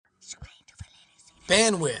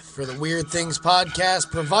Bandwidth for the Weird Things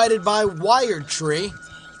podcast provided by WiredTree.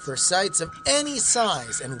 For sites of any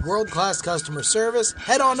size and world-class customer service,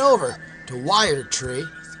 head on over to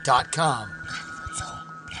wiredtree.com.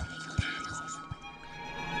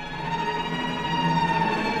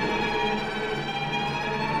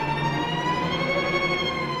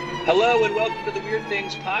 Hello and welcome to the Weird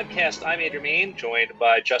Things podcast. I'm Andrew Mean, joined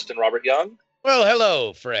by Justin Robert Young. Well,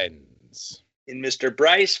 hello, friends. And Mr.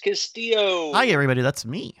 Bryce Castillo. Hi, everybody. That's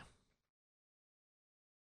me.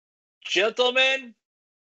 Gentlemen,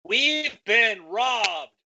 we've been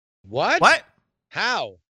robbed. What? What?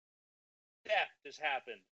 How? Theft has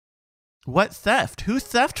happened. What theft? Who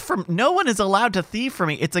theft from? No one is allowed to thieve from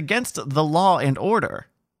me. It's against the law and order.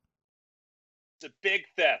 It's a big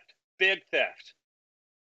theft. Big theft.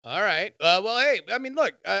 All right. Well, hey, I mean,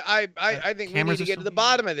 look, I think we need to get to the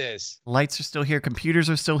bottom of this. Lights are still here. Computers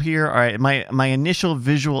are still here. All right. My initial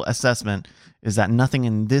visual assessment is that nothing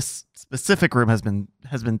in this specific room has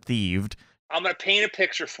been thieved. I'm going to paint a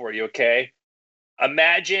picture for you, okay?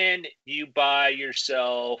 Imagine you buy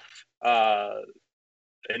yourself a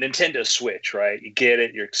Nintendo Switch, right? You get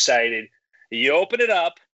it. You're excited. You open it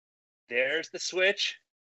up. There's the Switch.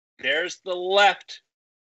 There's the left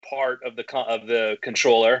part of the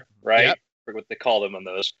controller, right? Yep. I forget what they call them on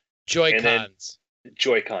those. Joy-Cons.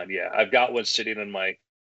 Joy-Con, yeah. I've got one sitting on my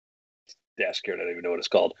desk here. I don't even know what it's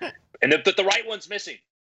called. But the right one's missing.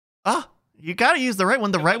 Ah, you got to use the right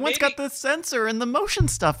one. The Yeah, right one's got the sensor and the motion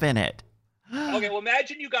stuff in it. Okay, well,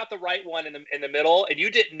 imagine you got the right one in the middle, and you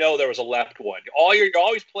didn't know there was a left one. You're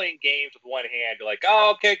always playing games with one hand. You're like,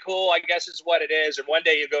 oh, okay, cool. I guess it's what it is. And one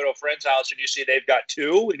day you go to a friend's house and you see they've got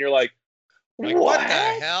two, and you're like, What the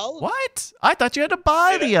hell? What? I thought you had to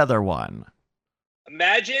buy the other one.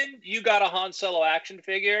 Imagine you got a Han Solo action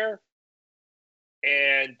figure,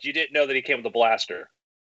 and you didn't know that he came with a blaster.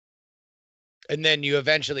 And then you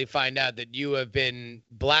eventually find out that you have been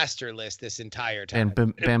blasterless this entire time.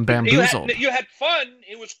 And bamboozled. You had fun.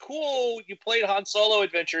 It was cool. You played Han Solo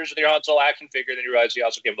adventures with your Han Solo action figure, then you realized he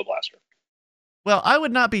also came with a blaster. Well, I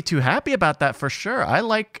would not be too happy about that for sure. I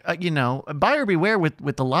like, buyer beware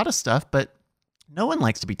with a lot of stuff, but no one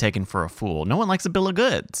likes to be taken for a fool. No one likes a bill of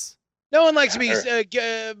goods. No one likes to be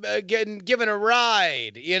given a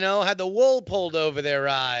ride, had the wool pulled over their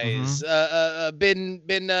eyes,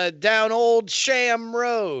 been down old sham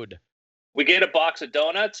road. We get a box of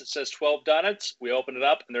donuts. It says 12 donuts. We open it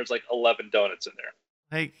up, and there's like 11 donuts in there.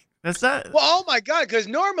 Like, that's that. Well, oh my God, because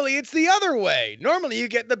normally it's the other way. Normally you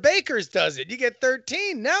get the baker's dozen. You get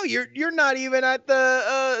 13. Now you're not even at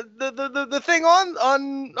the thing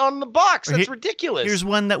on the box. That's ridiculous. Here's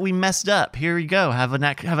one that we messed up. Here you go. Have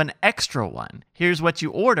an extra one. Here's what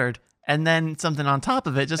you ordered, and then something on top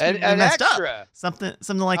of it. Just we messed extra. up.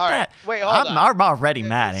 Something like All that. Right. Wait, hold on. I'm already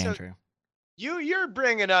mad, So, Andrew. You're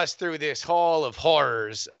bringing us through this hall of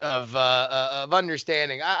horrors of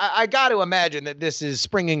understanding. I got to imagine that this is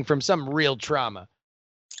springing from some real trauma.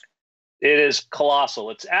 It is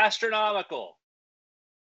colossal. It's astronomical.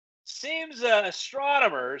 Seems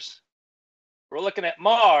astronomers were looking at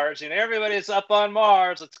Mars, and everybody's up on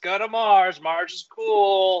Mars. Let's go to Mars. Mars is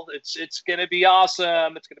cool. It's going to be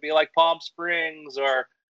awesome. It's going to be like Palm Springs or,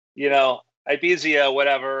 Ibiza,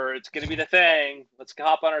 whatever. It's going to be the thing. Let's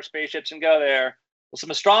hop on our spaceships and go there. Well, some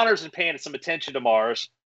astronomers have been paying some attention to Mars.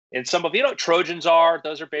 And some of, what Trojans are?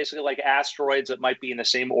 Those are basically like asteroids that might be in the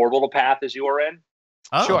same orbital path as you are in.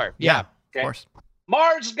 Oh, sure. Yeah, okay. Of course.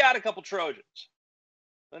 Mars has got a couple Trojans.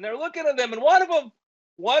 And they're looking at them, and one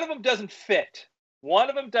of them doesn't fit. One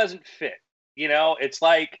of them doesn't fit. It's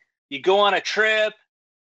like you go on a trip,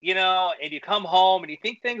 and you come home and you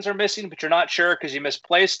think things are missing, but you're not sure because you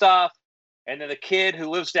misplaced stuff. And then the kid who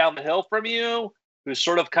lives down the hill from you, who's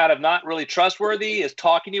sort of kind of not really trustworthy, is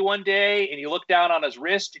talking to you one day, and you look down on his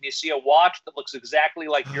wrist and you see a watch that looks exactly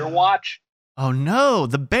like your watch. Oh no,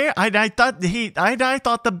 the bear! I thought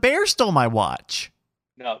the bear stole my watch.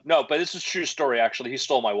 No, but this is a true story. Actually, he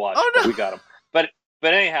stole my watch. Oh no, we got him. But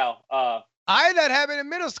anyhow, I had that happen in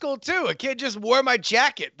middle school too. A kid just wore my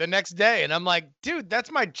jacket the next day, and I'm like, dude, that's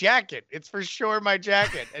my jacket. It's for sure my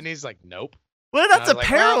jacket. And he's like, nope. Well, that's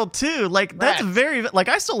apparel like, too. Like that's very like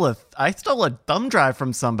I stole a thumb drive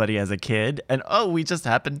from somebody as a kid, and we just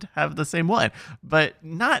happened to have the same one, but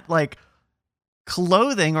not like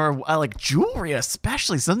clothing or like jewelry,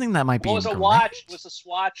 especially something that might be. Well, it was a watch, it was a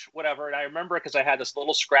Swatch, whatever, and I remember because I had this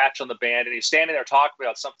little scratch on the band, and he's standing there talking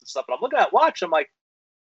about something stuff, and I'm looking at that watch, I'm like,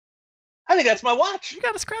 I think that's my watch. You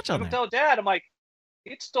got a scratch on I'm there. tell Dad, I'm like,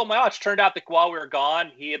 He'd stole my watch. Turned out that while we were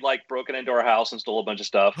gone, he had like broken into our house and stole a bunch of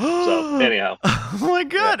stuff. So anyhow. Oh my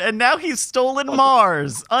god! Yeah. And now he's stolen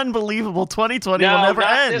Mars. Unbelievable. 2020 will never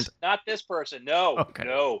end. Not this person. No. Okay.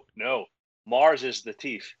 No. Mars is the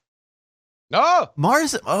thief. Oh,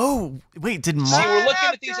 Mars. Oh, wait. Did Mars? See, we're looking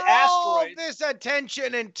at these asteroids. This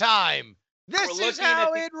attention and time. This is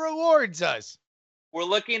how it rewards us. We're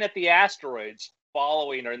looking at the asteroids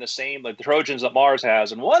following or in the same like the Trojans that Mars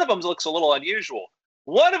has, and one of them looks a little unusual.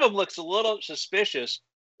 One of them looks a little suspicious.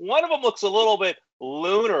 One of them looks a little bit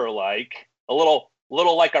lunar-like, a little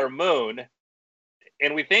like our moon,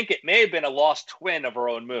 and we think it may have been a lost twin of our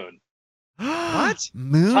own moon. What?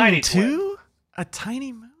 Moon tiny too? Twin. A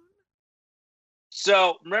tiny moon?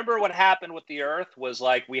 So remember what happened with the Earth was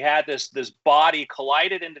like we had this body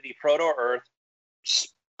collided into the proto-Earth,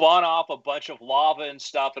 spun off a bunch of lava and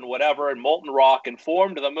stuff and whatever and molten rock and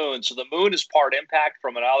formed the moon. So the moon is part impact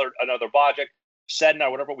from another object, Sedna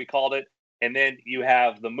or whatever we called it, and then you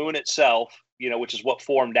have the moon itself, which is what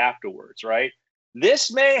formed afterwards, right?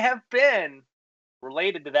 This may have been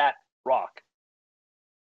related to that rock.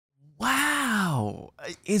 Wow.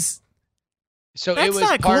 So That's it was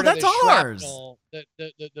not part cool. of That's the ours. Shrapnel,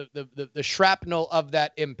 the shrapnel of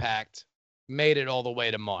that impact made it all the way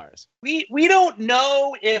to Mars. We don't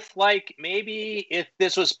know if maybe if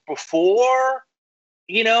this was before,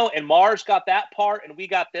 and Mars got that part and we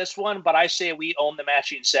got this one, but I say we own the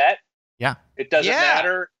matching set. Yeah. It doesn't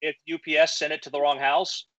matter if UPS sent it to the wrong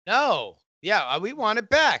house. No. Yeah, we want it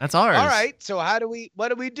back. That's ours. All right. So what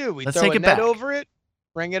do we do? Let's throw take a it net back. over it,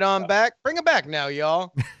 bring it on back. Bring it back now,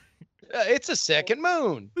 y'all. It's a second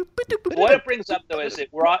moon. What it brings up, though, is that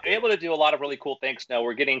we're able to do a lot of really cool things now.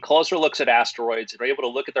 We're getting closer looks at asteroids, and we're able to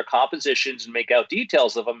look at their compositions and make out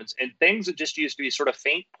details of them, and things that just used to be sort of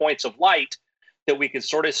faint points of light that we could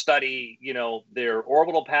sort of study, their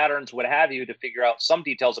orbital patterns, what have you, to figure out some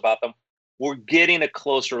details about them. We're getting a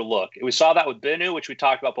closer look. We saw that with Bennu, which we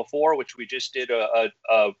talked about before, which we just did a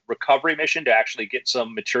recovery mission to actually get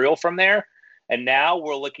some material from there. And now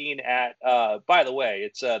we're looking at, by the way,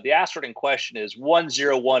 it's the asteroid in question is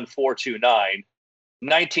 101429,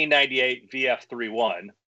 1998 VF31.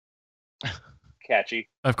 Catchy.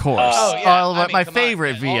 Of course. My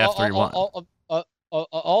favorite VF31.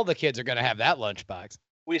 All the kids are going to have that lunchbox.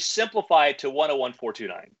 We simplify it to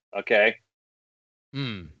 101429, okay?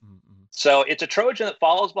 Hmm. So it's a Trojan that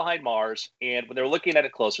follows behind Mars, and when they're looking at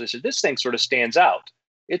it closer, they said, this thing sort of stands out.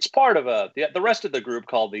 It's part of the rest of the group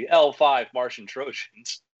called the L5 Martian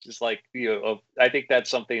Trojans. Just like, I think that's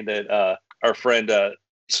something that our friend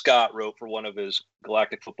Scott wrote for one of his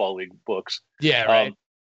Galactic Football League books. Yeah, right.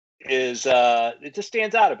 It just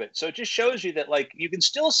stands out a bit. So it just shows you that you can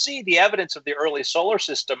still see the evidence of the early solar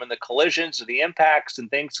system and the collisions and the impacts and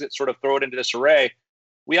things that sort of throw it into this array.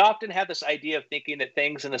 We often have this idea of thinking that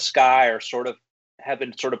things in the sky are have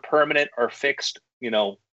been permanent or fixed,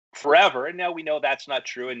 forever. And now we know that's not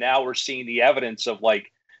true. And now we're seeing the evidence of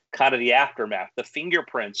kind of the aftermath. The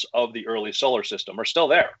fingerprints of the early solar system are still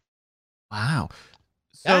there. Wow.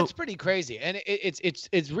 That's pretty crazy. And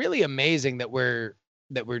it's really amazing that we're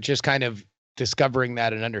just kind of discovering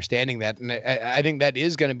that and understanding that. And I think that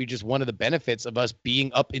is going to be just one of the benefits of us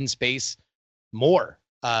being up in space more,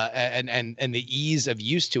 and the ease of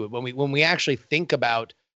use to it. When we actually think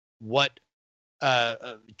about what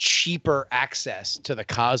cheaper access to the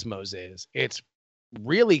cosmos is, it's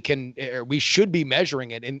really we should be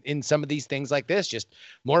measuring it in some of these things like this, just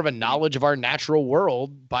more of a knowledge of our natural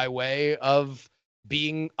world by way of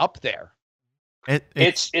being up there.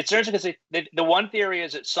 It's interesting because the one theory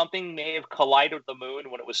is that something may have collided with the moon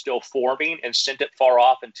when it was still forming and sent it far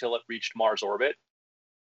off until it reached Mars orbit.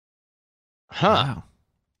 Wow.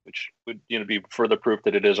 Which would be further proof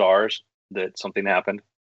that it is ours, that something happened.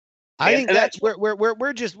 I think that's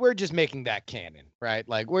we're just making that canon, right?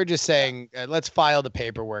 We're just saying let's file the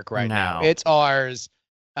paperwork right now. It's ours.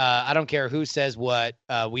 I don't care who says what.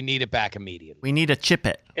 We need it back immediately. We need to chip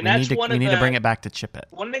it. And we need to bring it back to chip it.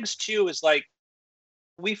 One of the things too is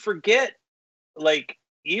we forget,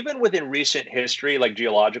 even within recent history,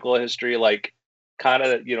 geological history, kind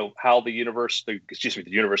of how the universe,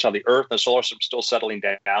 how the Earth and the solar system still settling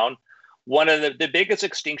down. One of the biggest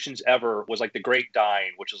extinctions ever was the Great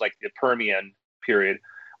Dying, which is the Permian period,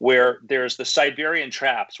 where there's the Siberian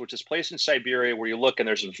Traps, which is placed in Siberia, where you look and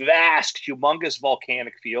there's vast, humongous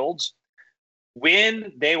volcanic fields.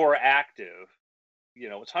 When they were active,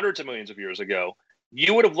 it's hundreds of millions of years ago,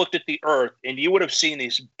 you would have looked at the Earth and you would have seen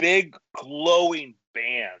these big glowing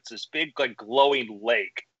bands, this big glowing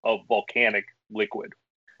lake of volcanic liquid.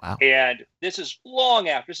 Wow. And this is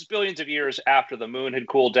this is billions of years after the moon had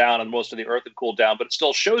cooled down and most of the Earth had cooled down, but it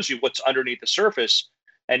still shows you what's underneath the surface.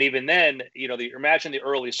 And even then, imagine the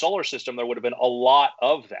early solar system, there would have been a lot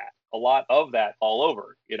of that all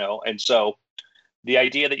over, And so the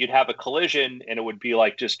idea that you'd have a collision and it would be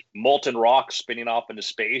like just molten rock spinning off into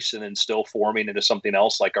space and then still forming into something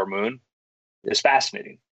else like our moon is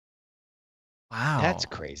fascinating. Wow. That's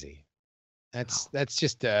crazy. That's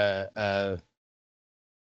just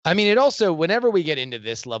I mean, it also, whenever we get into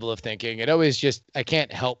this level of thinking, it always just, I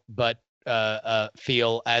can't help but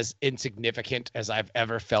feel as insignificant as I've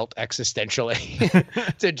ever felt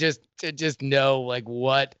existentially to just know like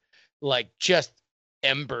what, like just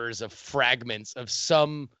embers of fragments of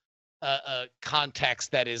some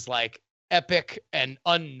context that is like epic and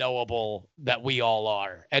unknowable that we all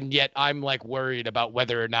are. And yet I'm like worried about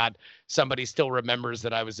whether or not somebody still remembers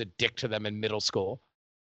that I was a dick to them in middle school.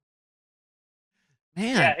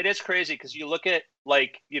 Man. Yeah, it is crazy because you look at when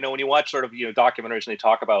you watch sort of documentaries and they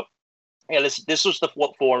talk about this was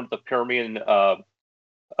what formed the Permian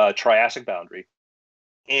Triassic boundary,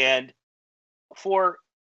 and for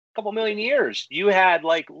a couple million years you had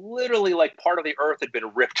like literally like part of the Earth had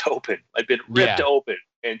been ripped open,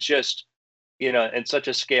 and just in such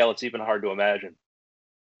a scale it's even hard to imagine,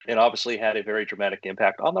 and obviously had a very dramatic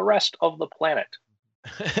impact on the rest of the planet.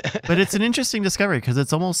 But it's an interesting discovery because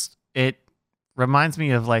it reminds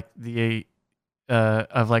me of like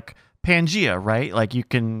of like Pangea, right? Like you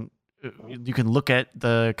can look at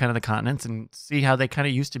the kind of the continents and see how they kind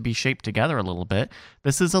of used to be shaped together a little bit.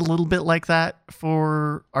 This is a little bit like that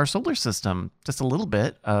for our solar system. Just a little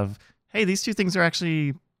bit of, hey, these two things are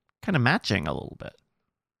actually kind of matching a little bit.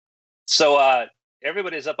 So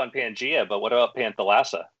everybody's up on Pangea, but what about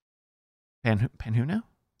Panthalassa? Pan who now?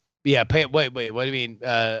 Yeah. Wait. What do you mean?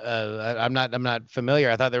 I'm not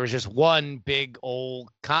familiar. I thought there was just one big old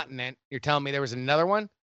continent. You're telling me there was another one?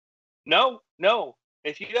 No.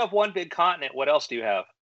 If you have one big continent, what else do you have?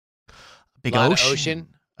 Big ocean.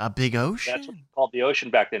 A big ocean. That's what we called the ocean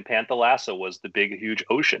back then. Panthalassa was the big, huge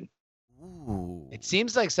ocean. Ooh. It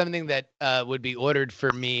seems like something that would be ordered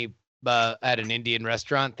for me at an Indian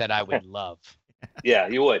restaurant that I would love. Yeah,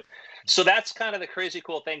 you would. So that's kind of the crazy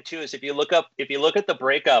cool thing too, is if you look at the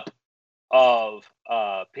breakup of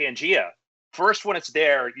Pangea, first when it's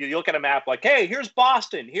there, you look at a map like, hey, here's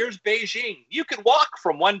Boston, here's Beijing. You can walk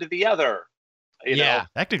from one to the other. You know?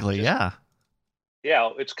 Technically, yeah. Yeah,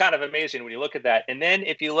 it's kind of amazing when you look at that. And then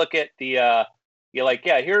if you look at the you're like,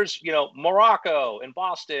 yeah, here's Morocco and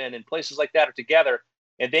Boston and places like that are together.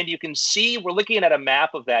 And then you can see, we're looking at a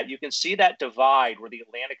map of that. You can see that divide where the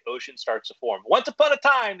Atlantic Ocean starts to form. Once upon a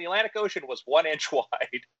time, the Atlantic Ocean was 1 inch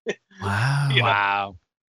wide. Wow. Wow.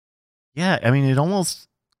 Yeah, I mean, it almost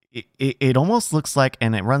looks like,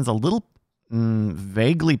 and it runs a little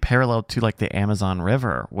vaguely parallel to like the Amazon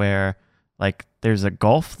River, where like there's a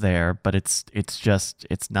gulf there, but it's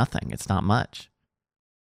nothing. It's not much.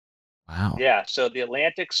 Wow. Yeah. So the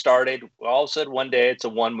Atlantic started, all of a sudden one day it's a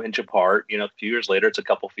 1 inch apart, a few years later, it's a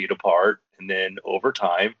couple feet apart. And then over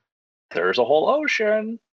time, there's a whole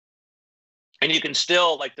ocean. And you can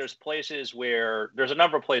still, like, there's a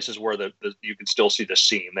number of places where you can still see the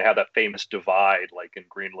seam. They have that famous divide, like in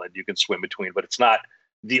Greenland, you can swim between, but it's not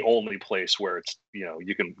the only place where it's,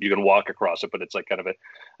 you can walk across it, but it's like kind of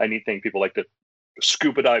a neat thing. People like to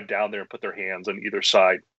scuba dive down there and put their hands on either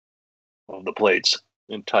side of the plates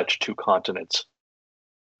and touch two continents.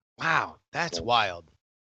 Wow, that's wild.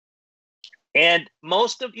 And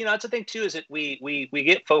most of, that's the thing too, is that we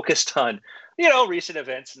get focused on, recent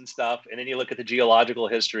events and stuff. And then you look at the geological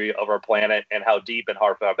history of our planet and how deep and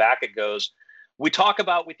how far back it goes. We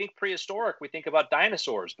think prehistoric, we think about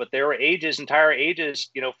dinosaurs, but there were entire ages,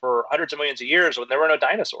 for hundreds of millions of years when there were no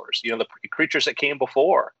dinosaurs, the creatures that came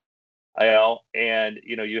before, and,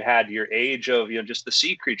 you had your age of, just the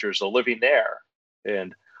sea creatures living there.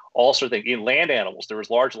 And also in land animals, there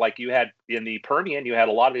was large, like you had in the Permian, you had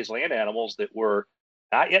a lot of these land animals that were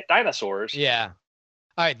not yet dinosaurs. Yeah.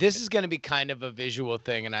 All right. This is going to be kind of a visual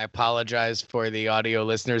thing, and I apologize for the audio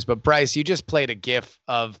listeners, but Bryce, you just played a GIF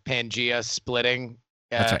of Pangea splitting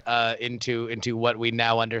into what we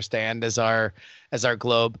now understand as our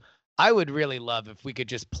globe. I would really love if we could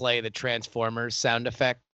just play the Transformers sound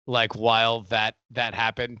effect like while that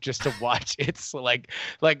happened, just to watch it's like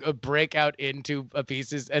a breakout into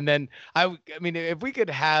pieces. And then I mean, if we could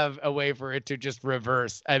have a way for it to just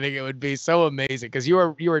reverse, I think it would be so amazing, because you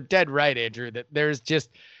are dead right, Andrew, that there's just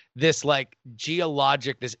this like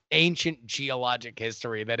this ancient geologic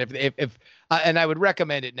history that if and I would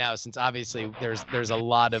recommend it now, since obviously there's a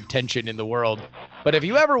lot of tension in the world, but if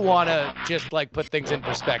you ever want to just like put things in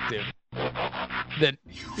perspective, Then,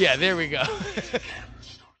 yeah, there we go.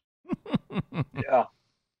 Yeah.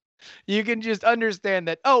 You can just understand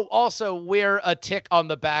that. Oh, also, we're a tick on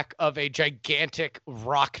the back of a gigantic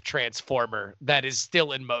rock transformer that is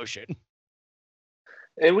still in motion.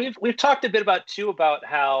 And we've talked a bit about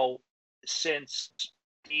how since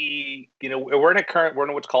we're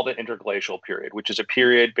in what's called an interglacial period, which is a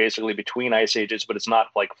period basically between ice ages, but it's not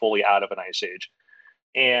like fully out of an ice age.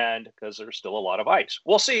 And because there's still a lot of ice.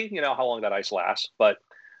 We'll see, how long that ice lasts. But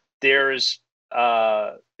there's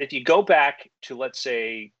if you go back to, let's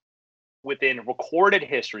say, within recorded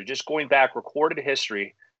history, just going back recorded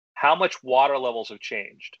history, how much water levels have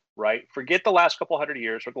changed, right? Forget the last couple hundred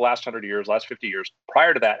years, or the last 100 years, last 50 years.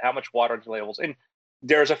 Prior to that, how much water levels? And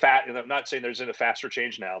there's and I'm not saying there's a faster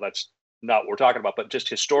change now. That's not what we're talking about. But just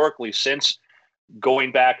historically, since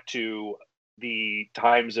going back to the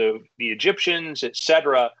times of the Egyptians,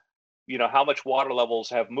 etc., how much water levels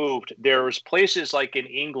have moved. There's places like in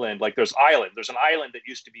England, like there's an island that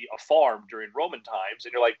used to be a farm during Roman times.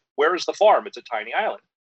 And you're like, where is the farm? It's a tiny island.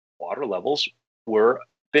 Water levels were a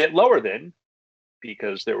bit lower then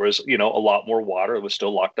because there was, a lot more water that was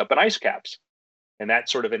still locked up in ice caps. And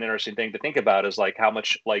that's sort of an interesting thing to think about, is like how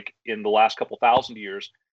much, like in the last couple thousand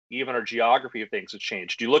years, even our geography of things has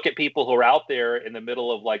changed. You look at people who are out there in the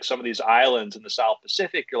middle of like some of these islands in the South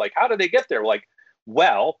Pacific, you're like, how did they get there? Like,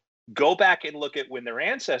 well, go back and look at when their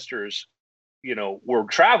ancestors, were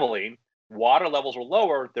traveling, water levels were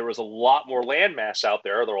lower. There was a lot more land mass out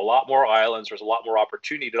there. There were a lot more islands. There's a lot more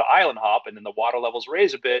opportunity to island hop. And then the water levels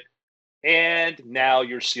raise a bit. And now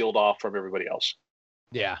you're sealed off from everybody else.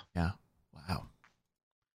 Yeah. Yeah. Wow.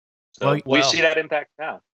 So we see that impact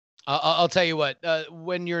now. I'll tell you what,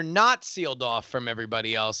 when you're not sealed off from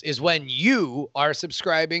everybody else is when you are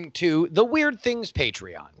subscribing to the Weird Things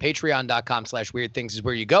Patreon. Patreon.com/Weird Things is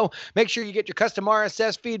where you go. Make sure you get your custom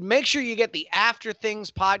RSS feed. Make sure you get the After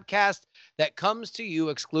Things podcast that comes to you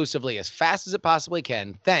exclusively as fast as it possibly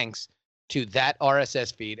can, thanks to that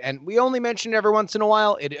RSS feed. And we only mention it every once in a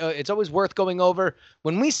while. It's always worth going over.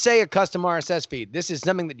 When we say a custom RSS feed, this is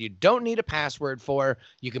something that you don't need a password for.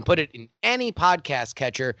 You can put it in any podcast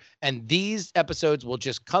catcher, and these episodes will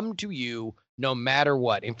just come to you no matter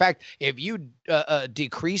what. In fact, if you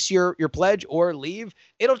decrease your pledge or leave,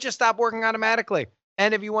 it'll just stop working automatically.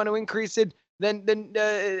 And if you want to increase it, then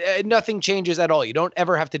nothing changes at all. You don't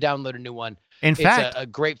ever have to download a new one. In fact, it's a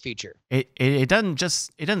great feature. It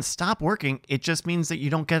doesn't stop working. It just means that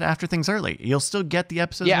you don't get After Things early. You'll still get the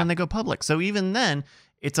episodes when they go public. So even then,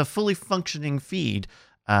 it's a fully functioning feed,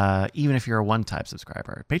 even if you're a one-time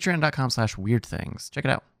subscriber. Patreon.com/weirdthings. Check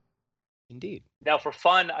it out. Indeed. Now, for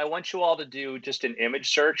fun, I want you all to do just an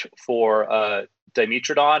image search for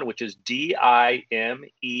Dimetrodon, which is Dimetrodon,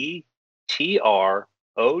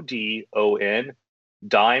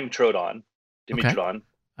 Dimetrodon. Dimetrodon.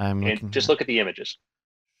 Okay. And just look at the images.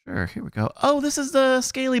 Sure, here we go. Oh, this is the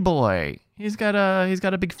Scaly Boy. He's got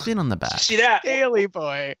a big fin on the back. See that? Scaly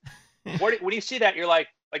Boy. When you see that, you're like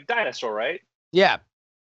dinosaur, right? Yeah.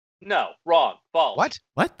 No, wrong, false.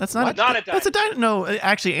 What? That's not not a dinosaur. That's a dinosaur. No,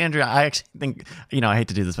 actually, Andrea, I actually think, I hate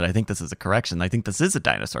to do this, but I think this is a correction. I think this is a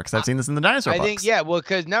dinosaur because I've seen this in the dinosaur books. I think, yeah, well,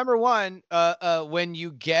 because number one, when you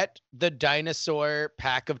get the dinosaur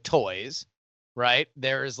pack of toys, right,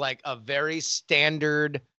 there's like a very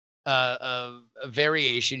standard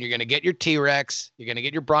variation. You're going to get your T-Rex, you're going to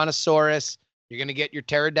get your Brontosaurus, you're going to get your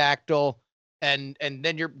pterodactyl, and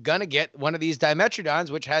then you're going to get one of these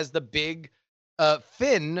Dimetrodons, which has the big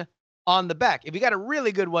fin on the back. If you got a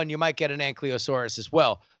really good one, you might get an Ankylosaurus as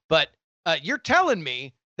well. But you're telling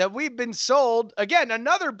me that we've been sold, again,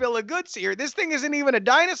 another bill of goods here. This thing isn't even a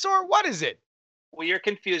dinosaur? What is it? Well, you're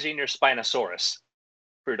confusing your Spinosaurus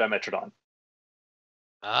for your Dimetrodon.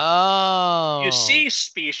 Oh. You see,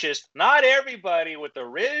 specious, not everybody with the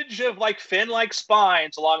ridge of like fin-like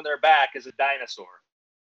spines along their back is a dinosaur.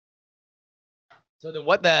 So then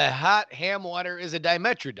what the hot ham water is a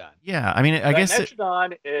Dimetrodon? Yeah, I mean, I guess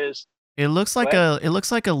Dimetrodon is. It looks like a lizard, it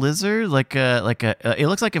looks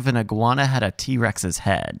like if an iguana had a T-Rex's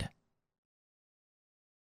head.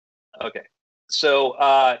 Okay. So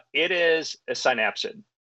it is a synapsid.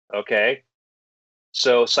 Okay.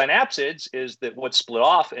 So synapsids is that what's split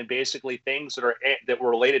off, and basically things that were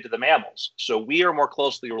related to the mammals. So we are more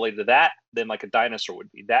closely related to that than like a dinosaur would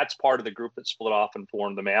be. That's part of the group that split off and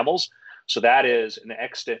formed the mammals. So that is an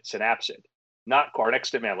extant synapsid, an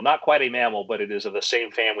extant mammal, not quite a mammal, but it is of the same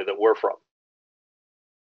family that we're from.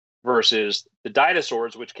 Versus the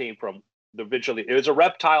dinosaurs, which came from it was a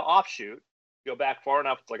reptile offshoot. Go back far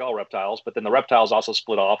enough, it's like all reptiles, but then the reptiles also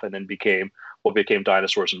split off and then became what became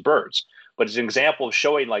dinosaurs and birds. But it's an example of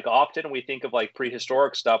showing, like, often we think of like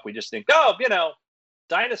prehistoric stuff, we just think, oh,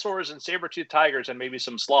 dinosaurs and saber-toothed tigers and maybe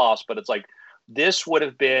some sloths, but it's like this would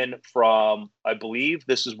have been from, I believe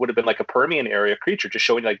would have been like a Permian area creature, just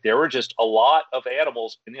showing like there were just a lot of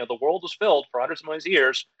animals, and the world was filled for hundreds of millions of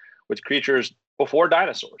years with creatures before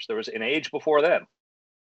dinosaurs. There was an age before them.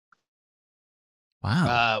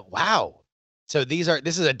 Wow. Wow. So this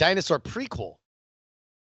is a dinosaur prequel.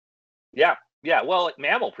 Yeah. Well, like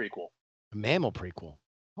mammal prequel. A mammal prequel.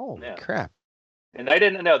 Holy crap. And I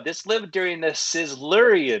didn't know this lived during the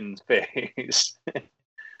Silurian phase.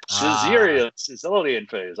 Silurian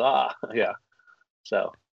phase. Yeah.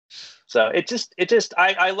 So it just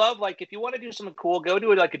I love, like, if you want to do something cool, go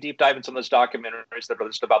do like a deep dive in some of those documentaries that are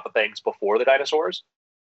just about the things before the dinosaurs,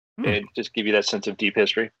 and just give you that sense of deep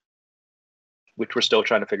history, which we're still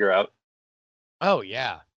trying to figure out. Oh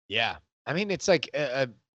yeah. I mean, it's like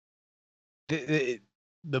the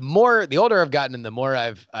older I've gotten and the more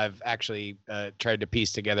I've actually tried to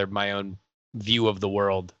piece together my own view of the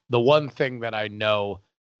world, the one thing that I know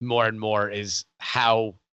more and more is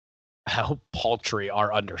how paltry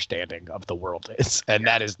our understanding of the world is. And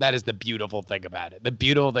that is the beautiful thing about it. The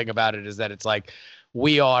beautiful thing about it is that it's like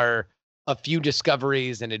we are a few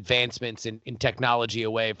discoveries and advancements in technology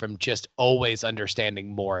away from just always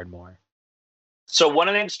understanding more and more. So one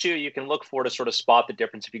of the things too you can look for to sort of spot the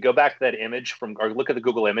difference, if you go back to that image or look at the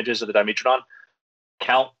Google images of the Dimetrodon,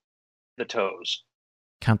 count the toes.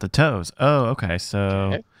 Count the toes. Oh, okay.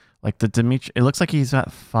 So like the Dimetri, it looks like he's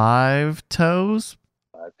got 5 toes.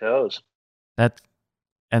 5 toes. That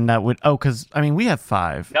would, because I mean we have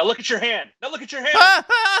 5. Now look at your hand.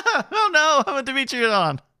 Oh no, I'm a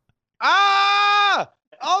Dimetrodon. Ah!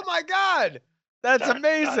 Oh my God, that's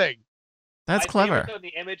amazing. That's clever. In the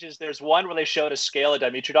images, there's one where they showed a scale of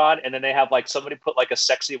Dimetrodon, and then they have like somebody put like a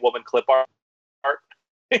sexy woman clip art,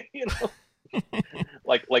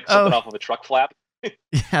 like something off of a truck flap.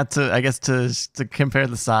 Yeah, to compare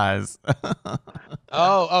the size.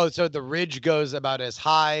 So the ridge goes about as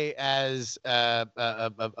high as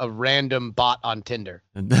a random bot on Tinder.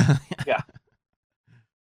 Yeah.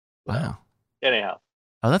 Wow. Anyhow.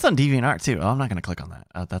 Oh, that's on DeviantArt too. Oh, I'm not gonna click on that.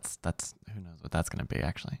 That's who knows what that's gonna be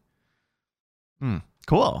actually.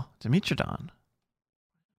 Cool. Dimetrodon.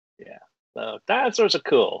 Yeah. So dinosaurs are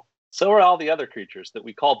cool. So are all the other creatures that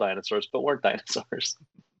we call dinosaurs, but weren't dinosaurs.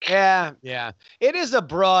 Yeah. It is a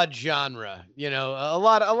broad genre. A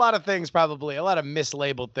lot of things, probably a lot of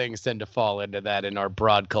mislabeled things tend to fall into that in our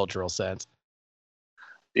broad cultural sense.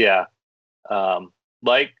 Yeah.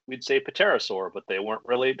 Like we'd say pterosaur, but they weren't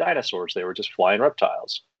really dinosaurs. They were just flying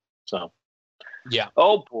reptiles. So, yeah.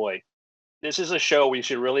 Oh boy. This is a show we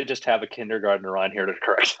should really just have a kindergartner on here to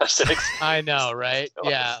correct us. I know, right?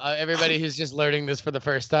 Yeah. Everybody who's just learning this for the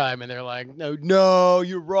first time and they're like, no,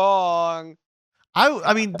 you're wrong.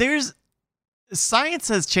 I mean, science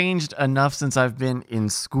has changed enough since I've been in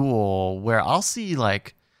school where I'll see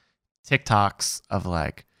like TikToks of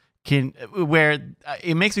like, where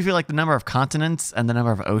it makes me feel like the number of continents and the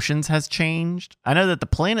number of oceans has changed. I know that the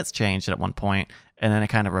planets changed at one point and then it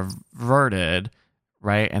kind of reverted.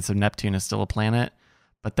 Right, and so Neptune is still a planet,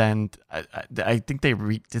 but then I think did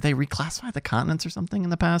they reclassify the continents or something in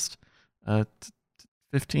the past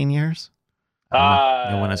 15 years?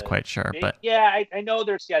 No one is quite sure, but yeah, I know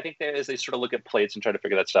there's. Yeah, I think they sort of look at plates and try to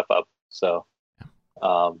figure that stuff up. So,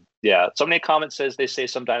 yeah. Somebody in the comments says they say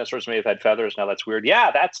some dinosaurs may have had feathers. Now that's weird. Yeah,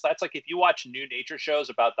 that's like if you watch new nature shows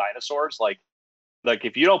about dinosaurs, like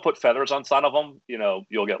if you don't put feathers on some of them,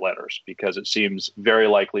 you'll get letters because it seems very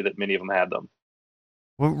likely that many of them had them.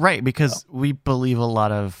 Well, right, because we believe a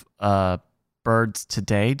lot of birds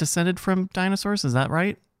today descended from dinosaurs. Is that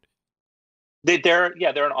right? They're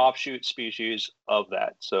an offshoot species of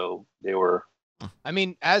that. So they were. I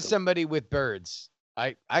mean, as somebody with birds,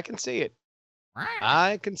 I can see it.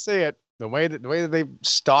 I can see it. The way that they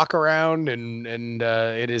stalk around and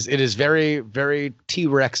it is very, very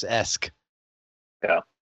T-Rex-esque. Yeah,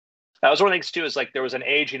 that was one of the things too. Is like there was an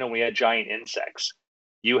age, we had giant insects.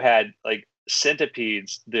 You had like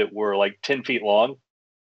centipedes that were like 10 feet long.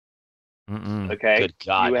 Okay. Good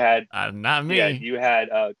God. You had not me. Yeah, you had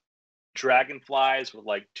dragonflies with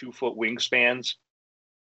like 2-foot wingspans.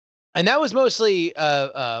 And that was mostly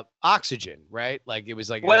oxygen, right? Like it was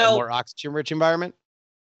like a more oxygen rich environment.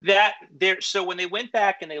 So when they went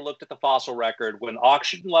back and they looked at the fossil record, when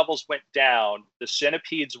oxygen levels went down, the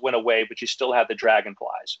centipedes went away, but you still had the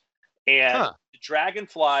dragonflies. And the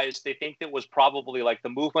dragonflies, they think that was probably like the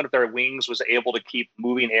movement of their wings was able to keep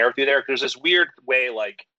moving air through there. There's this weird way,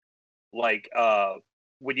 like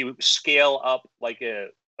when you scale up like a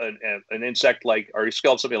an insect or you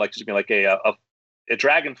scale up something like a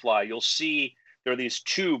dragonfly, you'll see there are these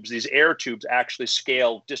tubes, these air tubes actually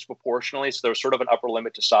scale disproportionately. So there's sort of an upper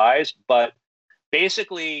limit to size, but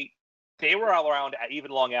basically they were all around even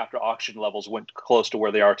long after oxygen levels went close to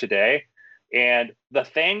where they are today. And the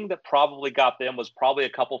thing that probably got them was probably a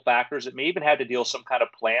couple factors. It may even have to deal with some kind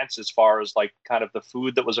of plants as far as like kind of the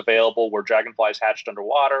food that was available where dragonflies hatched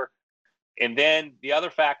underwater. And then the other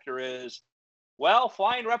factor is, well,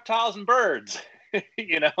 flying reptiles and birds,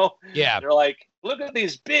 Yeah. They're like, look at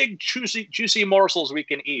these big, juicy morsels we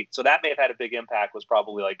can eat. So that may have had a big impact, was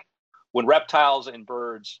probably like when reptiles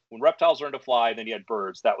learned to fly, then you had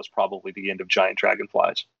birds. That was probably the end of giant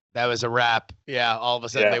dragonflies. That was a wrap. Yeah. All of a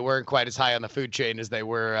sudden Yeah. they weren't quite as high on the food chain as they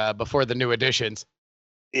were before the new additions.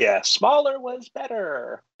 Yeah. Smaller was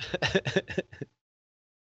better.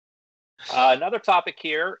 Another topic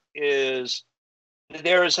here is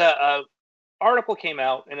there's a article came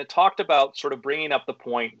out and it talked about sort of bringing up the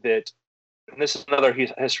point that, and this is another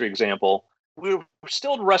history example, we were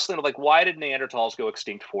still wrestling with like, why did Neanderthals go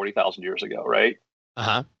extinct 40,000 years ago, right?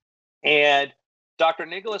 Uh-huh. And Dr.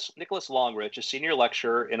 Nicholas Longrich, a senior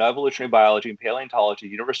lecturer in evolutionary biology and paleontology at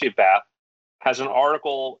the University of Bath, has an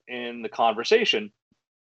article in The Conversation.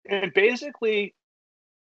 And basically,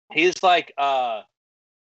 he's like,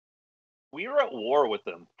 we were at war with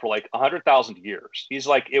them for like 100,000 years. He's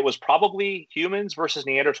like, it was probably humans versus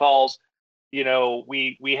Neanderthals.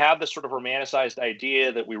 We have this sort of romanticized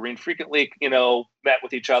idea that we infrequently, met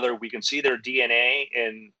with each other. We can see their DNA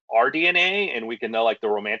in our DNA and we can know like the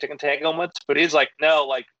romantic entanglements. But he's like, no,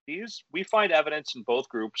 like we find evidence in both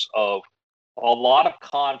groups of a lot of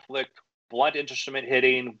conflict, blunt instrument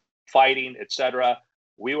hitting, fighting, etc.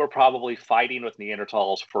 We were probably fighting with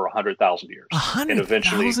Neanderthals for 100,000 years.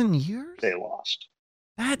 100,000 years? They lost.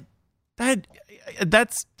 That's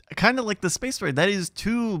kind of like the space story. That is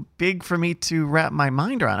too big for me to wrap my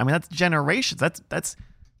mind around. I mean, that's generations. That's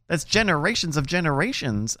generations of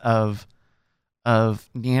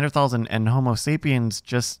Neanderthals and Homo sapiens.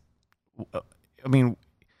 I mean,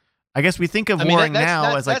 I guess we think of warring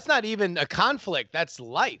now as like that's not even a conflict. That's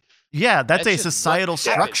life. Yeah, that's a just societal what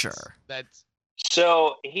happens. structure.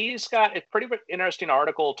 So he's got a pretty interesting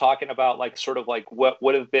article talking about like sort of like what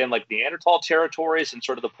would have been like Neanderthal territories and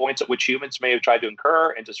sort of the points at which humans may have tried to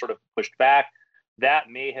incur and to sort of pushed back. That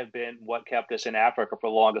may have been what kept us in Africa for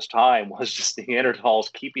the longest time, was just the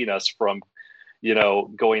Neanderthals keeping us from,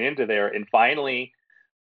 going into there. And finally,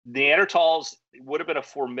 Neanderthals would have been a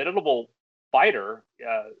formidable fighter.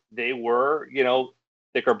 They were,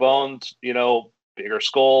 thicker bones, bigger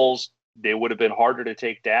skulls. They would have been harder to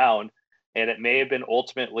take down. And it may have been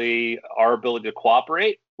ultimately our ability to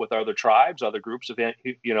cooperate with other tribes, other groups of,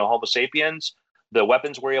 Homo sapiens, the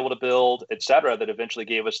weapons we're able to build, et cetera, that eventually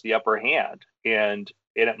gave us the upper hand. And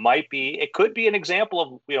it could be an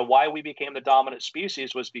example of, why we became the dominant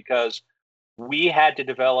species, was because we had to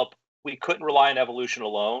develop, we couldn't rely on evolution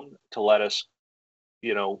alone to let us,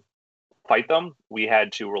 fight them. We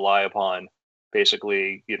had to rely upon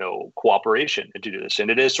basically, cooperation and to do this. And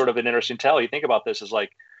it is sort of an interesting tale. You think about this as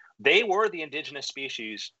like, they were the indigenous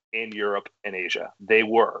species in Europe and Asia. They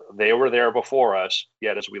were there before us.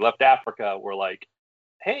 Yet as we left Africa, we're like,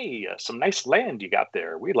 hey, some nice land you got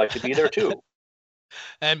there. We'd like to be there too.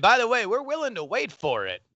 And by the way, we're willing to wait for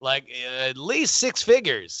it. Like at least 6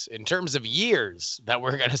 figures in terms of years that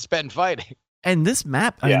we're going to spend fighting. And this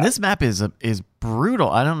map, I mean, this map is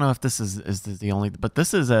brutal. I don't know if this is the only, but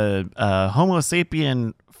this is a Homo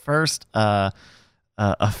sapien first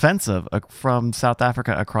offensive from South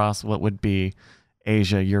Africa across what would be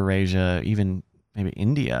Asia, Eurasia, even maybe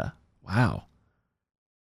India. Wow.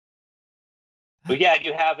 But yeah,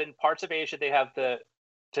 you have in parts of Asia, they have the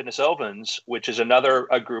Denisovans, which is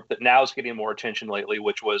a group that now is getting more attention lately,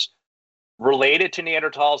 which was related to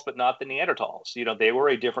Neanderthals, but not the Neanderthals. They were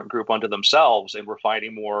a different group unto themselves, and we're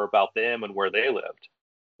finding more about them and where they lived.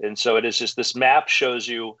 And so it is just, this map shows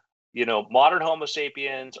you, modern Homo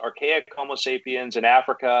sapiens, archaic Homo sapiens in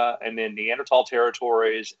Africa, and then Neanderthal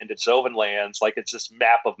territories and Denisovan lands. Like, it's this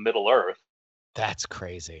map of Middle Earth. That's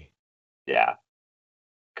crazy. Yeah.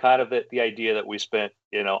 Kind of the idea that we spent,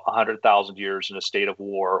 100,000 years in a state of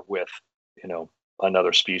war with,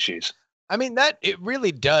 another species. I mean, that it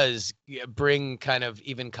really does bring kind of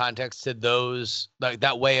even context to those, like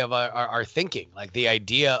that way of our thinking, like the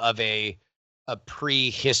idea of a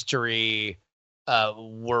prehistory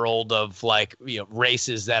world of like,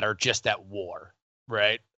 races that are just at war,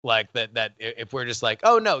 right? Like that if we're just like,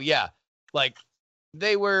 oh no, yeah, like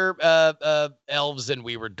they were elves and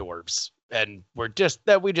we were dwarves, and we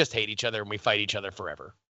just hate each other and we fight each other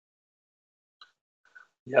forever.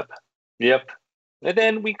 Yep. And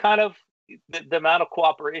then we kind of, the amount of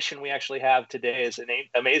cooperation we actually have today is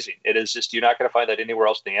amazing. It is just, you're not going to find that anywhere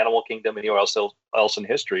else in the animal kingdom, anywhere else in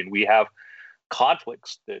history. And we have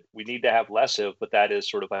conflicts that we need to have less of, but that is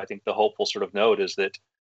sort of, I think, the hopeful sort of note is that,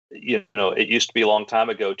 it used to be a long time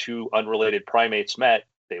ago, two unrelated primates met,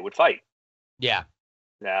 they would fight. Yeah.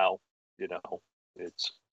 Now,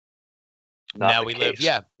 it's not now the we case.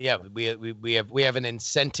 live. Yeah. We have an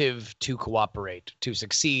incentive to cooperate, to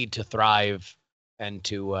succeed, to thrive, and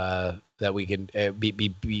to that we can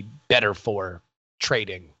be better for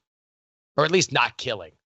trading, or at least not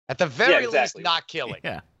killing. At the very least, not killing.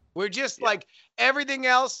 Yeah. We're just like everything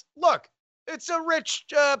else. Look, it's a rich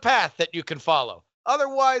path that you can follow.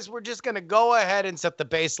 Otherwise, we're just going to go ahead and set the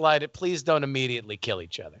baseline. Please don't immediately kill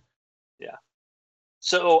each other. Yeah.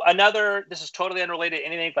 So this is totally unrelated to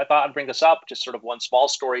anything, but I thought I'd bring this up. Just sort of one small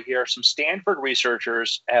story here. Some Stanford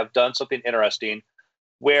researchers have done something interesting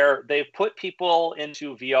where they've put people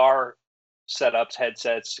into VR setups,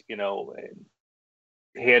 headsets,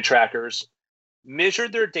 hand trackers,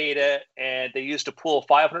 measured their data, and they used a pool of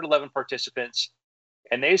 511 participants.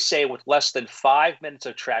 And they say with less than 5 minutes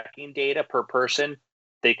of tracking data per person,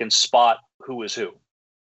 they can spot who is who.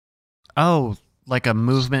 Oh, like a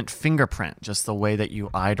movement fingerprint, just the way that you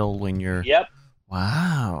idle when you're... Yep.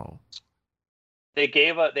 Wow. They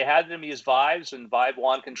had them use Vives and Vive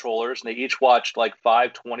Wand controllers, and they each watched like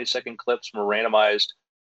 5 20-second clips from a randomized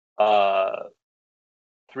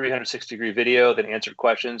 360-degree video, then answered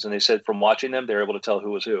questions. And they said from watching them, they were able to tell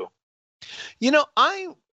who was who.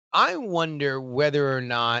 I wonder whether or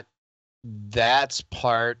not that's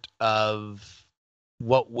part of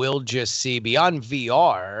what we'll just see beyond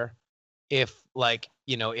VR. If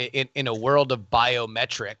in a world of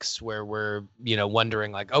biometrics where we're,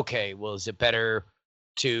 wondering like, okay, well, is it better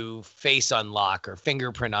to face unlock or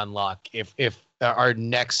fingerprint unlock if our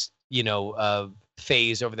next,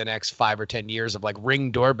 phase over the next 5 or 10 years of like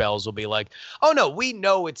Ring doorbells will be like, oh no, we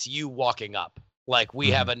know it's you walking up. Like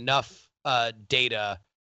we have enough data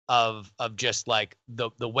of just like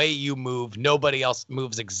the way you move. Nobody else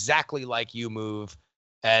moves exactly like you move.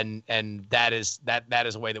 And that is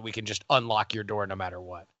a way that we can just unlock your door no matter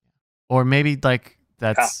what. Or maybe like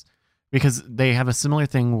that's because they have a similar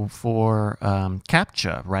thing for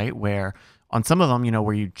CAPTCHA, right? Where on some of them,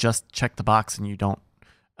 where you just check the box and you don't,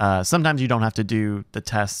 sometimes you don't have to do the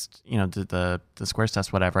test, the squares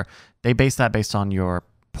test, whatever. They base that based on your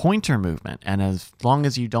pointer movement. And as long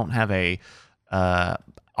as you don't have a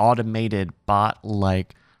automated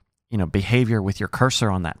bot-like, behavior with your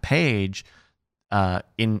cursor on that page,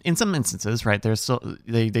 in some instances, right, there's still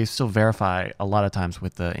they still verify a lot of times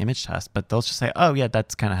with the image test, but they'll just say, oh yeah,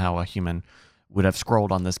 that's kind of how a human would have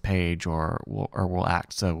scrolled on this page or will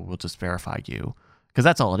act, so we'll just verify you, because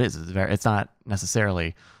that's all it is. It's not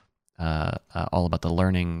necessarily all about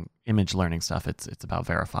the image learning stuff. It's about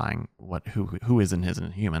verifying who is and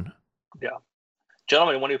isn't human. Yeah,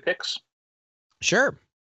 gentlemen, one who picks. Sure.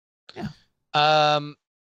 Yeah.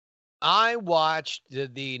 I watched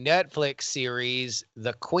the Netflix series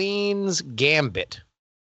The Queen's Gambit.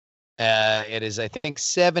 It is, I think,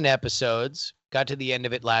 7 episodes. Got to the end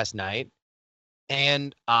of it last night,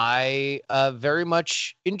 and I very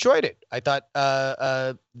much enjoyed it. I thought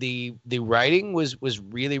the writing was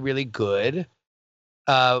really, really good.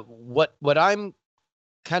 What I'm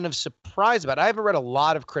kind of surprised about, I haven't read a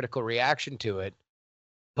lot of critical reaction to it,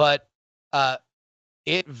 but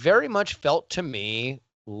it very much felt to me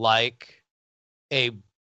like a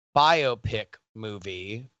biopic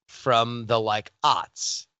movie from the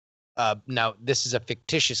aughts. Now, this is a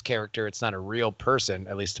fictitious character. It's not a real person,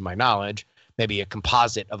 at least to my knowledge. Maybe a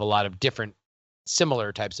composite of a lot of different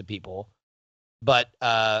similar types of people. But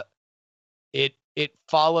it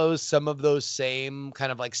follows some of those same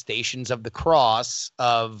kind of like Stations of the Cross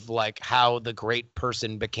of like how the great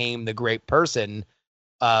person became the great person,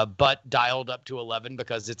 but dialed up to 11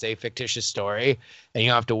 because it's a fictitious story and you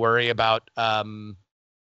don't have to worry about,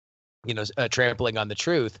 trampling on the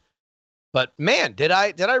truth. But man, did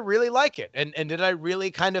I really like it? And did I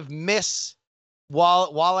really kind of miss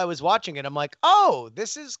while I was watching it? I'm like, oh,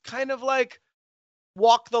 this is kind of like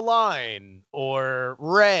Walk the Line or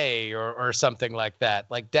Ray or something like that,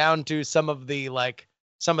 like down to some of the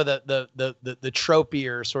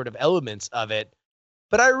tropier sort of elements of it.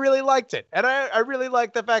 But I really liked it. And I really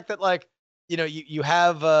like the fact that you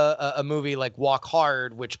have a movie like Walk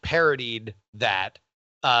Hard, which parodied that.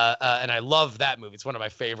 And I love that movie. It's one of my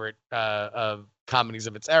favorite comedies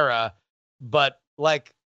of its era. But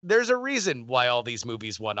there's a reason why all these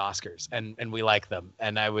movies won Oscars, and we like them.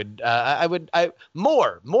 And I would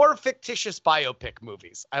more fictitious biopic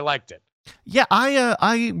movies. I liked it. Yeah,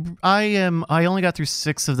 I only got through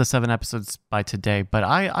 6 of the 7 episodes by today, but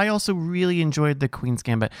I also really enjoyed the Queen's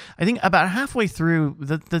Gambit. I think about halfway through,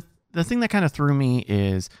 the thing that kind of threw me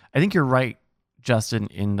is, I think you're right, Justin,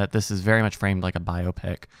 in that this is very much framed like a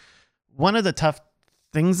biopic. One of the tough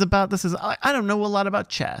things about this is I don't know a lot about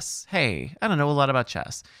chess. Hey, I don't know a lot about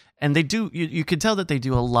chess. And they do, you could tell that they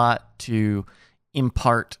do a lot to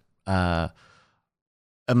impart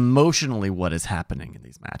emotionally what is happening in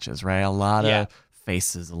these matches, right? A lot of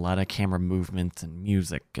faces, a lot of camera movements and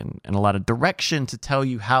music, and a lot of direction to tell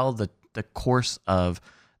you how the course of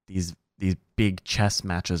these big chess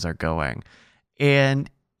matches are going. And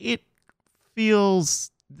it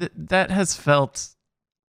feels that has felt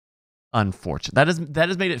unfortunate. That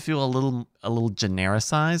has made it feel a little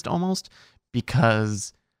genericized almost,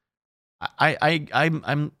 because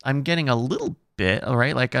I'm getting a little bit, all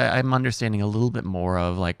right, like I'm understanding a little bit more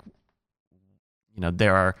of, like, you know,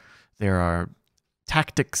 there are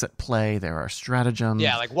tactics at play, there are stratagems.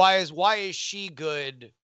 Yeah, like why is she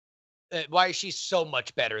good? Why is she so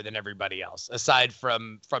much better than everybody else? Aside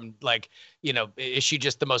from like, you know, is she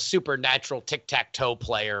just the most supernatural tic-tac-toe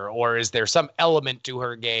player, or is there some element to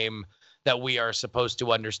her game that we are supposed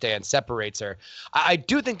to understand separates her? I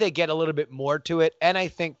do think they get a little bit more to it, and I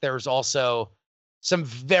think there's also some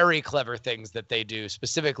very clever things that they do,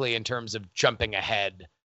 specifically in terms of jumping ahead,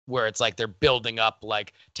 where it's like they're building up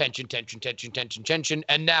like tension,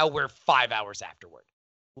 and now we're 5 hours afterward.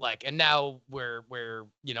 Like, and now we're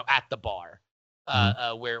you know, at the bar,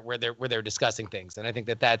 where they're discussing things, and I think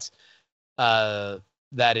that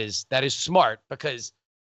is smart, because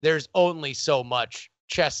there's only so much.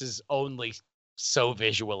 Chess is only so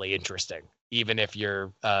visually interesting, even if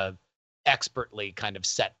you're expertly kind of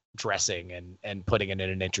set dressing and putting it in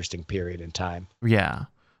an interesting period in time. Yeah.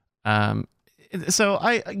 So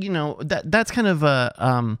you know, that's kind of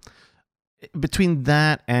between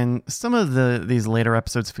that and some of these later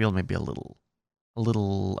episodes feel maybe a little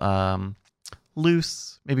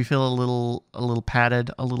loose, maybe feel a little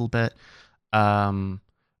padded a little bit.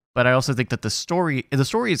 But I also think that the story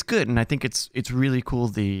is good, and I think it's really cool,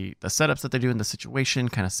 the setups that they do in the situation,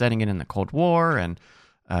 kind of setting it in the Cold War, and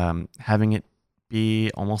having it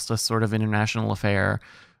be almost a sort of international affair.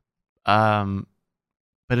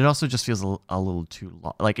 But it also just feels a little too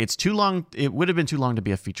long. Like, it's too long. It would have been too long to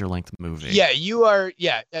be a feature-length movie. Yeah, you are.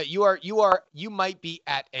 Yeah, you might be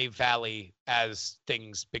at a valley as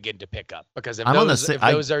things begin to pick up, because if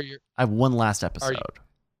those are your. I have one last episode.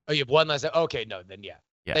 You have one last. Okay, no, then yeah.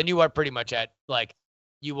 Then you are pretty much at, like,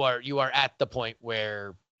 you are at the point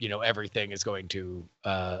where, you know, everything is going to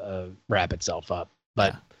wrap itself up.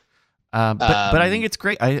 But but I think it's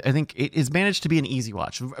great. I think it is managed to be an easy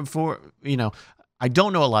watch. For, you know, I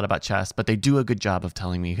don't know a lot about chess, but they do a good job of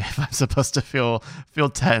telling me if I'm supposed to feel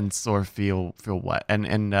tense or feel what.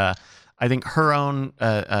 And I think her own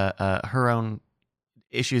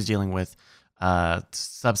issues dealing with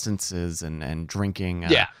substances and drinking.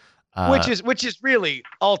 Which is really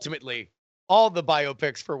ultimately all the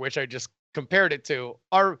biopics for which I just compared it to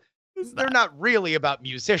they're not really about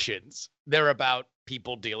musicians. They're about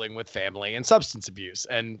people dealing with family and substance abuse.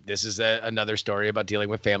 And this is another story about dealing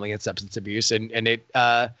with family and substance abuse. And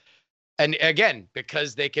again,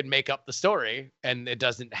 because they can make up the story, and it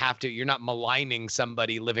doesn't have to, you're not maligning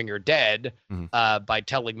somebody living or dead by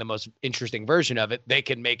telling the most interesting version of it. They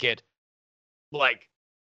can make it like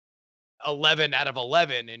 11 out of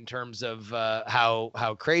 11 in terms of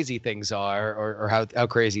how crazy things are, or how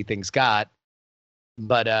crazy things got.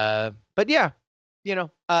 But yeah, you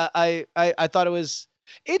know, I thought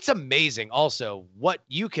it's amazing also what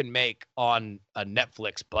you can make on a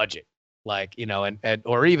Netflix budget, like, you know, and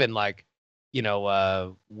or even like, you know,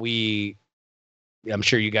 I'm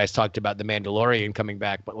sure you guys talked about The Mandalorian coming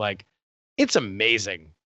back, but like, it's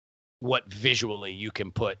amazing what visually you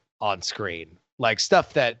can put on screen, like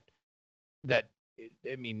stuff that I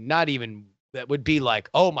mean, not even that would be like,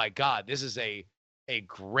 oh my God, this is a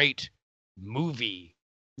great movie,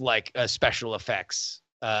 like special effects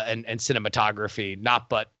and cinematography, not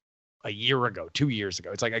but a year ago, 2 years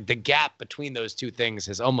ago. It's like the gap between those two things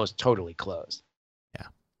has almost totally closed.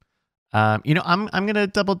 Yeah. You know, I'm gonna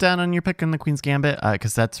double down on your pick on the Queen's Gambit,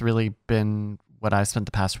 because that's really been what I spent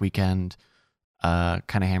the past weekend kind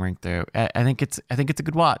of hammering through. I think it's a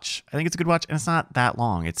good watch. And it's not that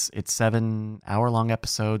long. It's 7-hour-long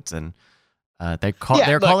episodes, and they're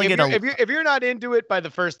calling it if you're not into it by the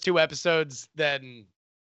first 2 episodes, then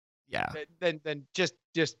yeah, then just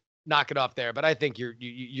knock it off there, but I think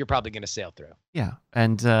you're probably going to sail through. Yeah,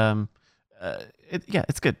 and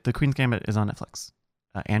it's good. The Queen's Gambit is on Netflix.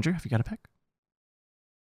 Andrew, have you got a pick?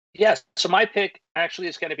 Yes. So my pick actually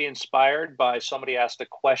is going to be inspired by somebody asked a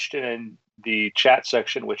question in the chat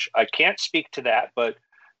section, which I can't speak to that, but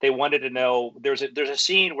they wanted to know. There's a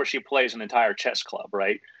scene where she plays an entire chess club,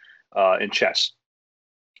 right, in chess.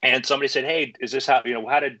 And somebody said, "Hey, is this how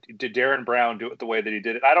did Darren Brown do it the way that he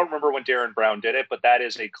did it?" I don't remember when Darren Brown did it, but that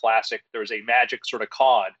is a classic. There's a magic sort of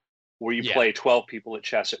con where you play 12 people at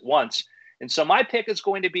chess at once. And so my pick is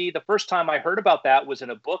going to be, the first time I heard about that was in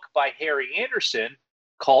a book by Harry Anderson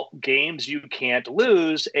called Games You Can't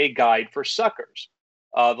Lose, A Guide for Suckers.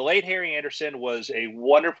 The late Harry Anderson was a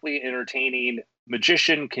wonderfully entertaining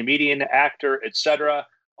magician, comedian, actor, etc.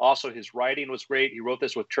 Also, his writing was great. He wrote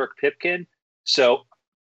this with Turk Pipkin. So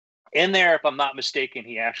in there, if I'm not mistaken,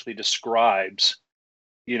 he actually describes,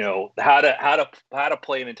 how to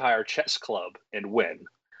play an entire chess club and win,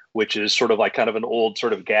 which is sort of like kind of an old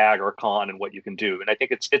sort of gag or con and what you can do. And I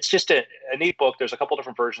think it's just a neat book. There's a couple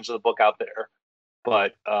different versions of the book out there,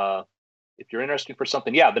 but if you're interested for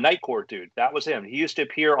something, the Night Court dude, that was him. He used to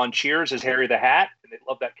appear on Cheers as Harry the Hat, and they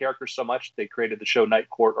loved that character so much they created the show Night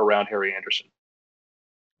Court around Harry Anderson.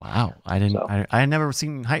 Wow, I didn't. So, I had never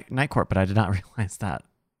seen Night Court, but I did not realize that.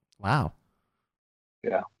 Wow.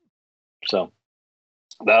 Yeah. So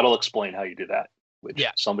that'll explain how you do that, which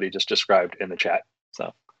somebody just described in the chat.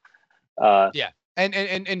 So. Yeah. And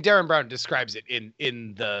Darren Brown describes it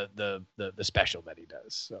in the special that he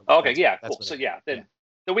does. So okay, cool. So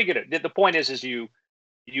so we get it. The point is you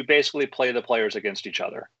basically play the players against each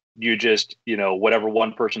other. You just, whatever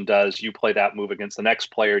one person does, you play that move against the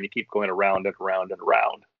next player, and you keep going around and around and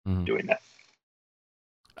around doing that.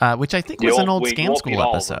 Which I think was an old Scam School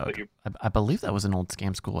episode. I believe that was an old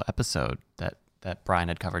Scam School episode that Brian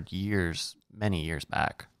had covered many years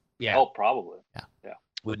back. Yeah. Oh, probably. Yeah.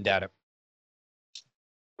 Wouldn't doubt it.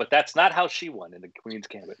 But that's not how she won in the Queen's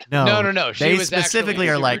Gambit. No. She they was specifically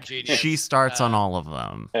are like, she starts on all of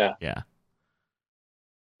them. Yeah.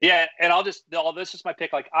 Yeah, and this is my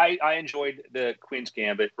pick. Like, I enjoyed the Queen's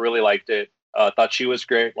Gambit, really liked it. Thought she was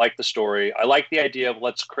great, liked the story. I like the idea of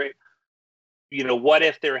let's create, what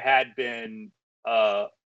if there had been a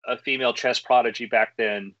female chess prodigy back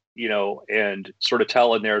then, and sort of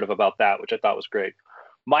tell a narrative about that, which I thought was great.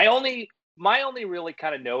 My only really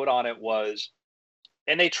kind of note on it was,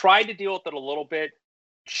 and they tried to deal with it a little bit,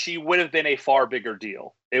 she would have been a far bigger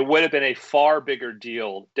deal. It would have been a far bigger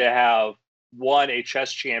deal to have a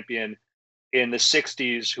chess champion in the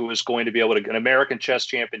 60s who was going to be able to, an American chess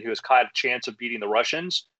champion who has had a chance of beating the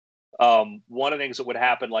Russians. One of the things that would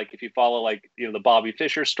happen, like if you follow the Bobby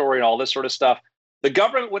Fischer story and all this sort of stuff, the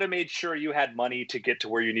government would have made sure you had money to get to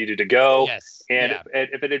where you needed to go. Yes. And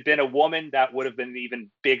if it had been a woman, that would have been even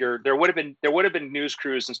bigger. There would have been news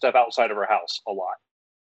crews and stuff outside of her house a lot.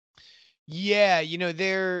 Yeah,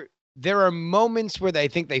 there are moments where I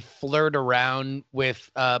think they flirt around with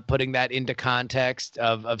putting that into context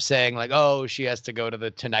of saying like, oh, she has to go to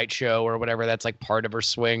the Tonight Show or whatever. That's like part of her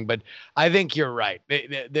swing. But I think you're right.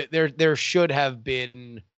 There should have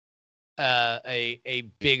been a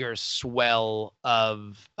bigger swell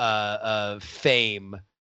of fame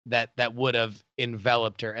that would have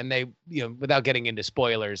enveloped her. And they, without getting into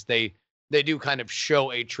spoilers, they do kind of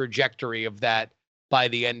show a trajectory of that by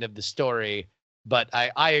the end of the story. But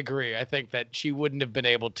I agree. I think that she wouldn't have been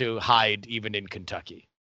able to hide even in Kentucky.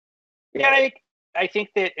 Yeah, I think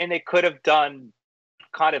that, and they could have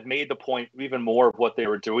made the point even more of what they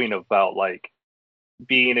were doing about like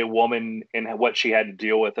being a woman and what she had to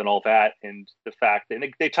deal with and all that. And the fact that,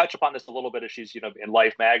 and they touch upon this a little bit as she's, in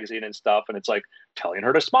Life magazine and stuff. And it's like telling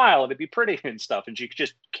her to smile and to be pretty and stuff. And she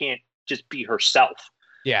just can't just be herself.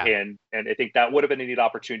 Yeah. And I think that would have been a neat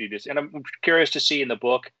opportunity to, and I'm curious to see in the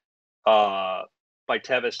book by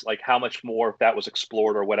Tevis, like how much more if that was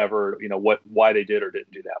explored or whatever, why they did or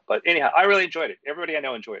didn't do that. But anyhow, I really enjoyed it. Everybody I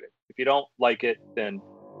know enjoyed it. If you don't like it, then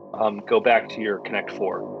go back to your Connect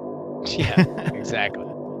 4. Yeah, exactly.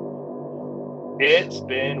 It's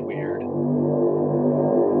been weird.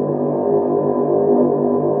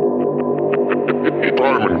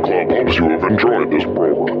 Diamond Club hopes you have enjoyed this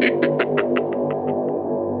program.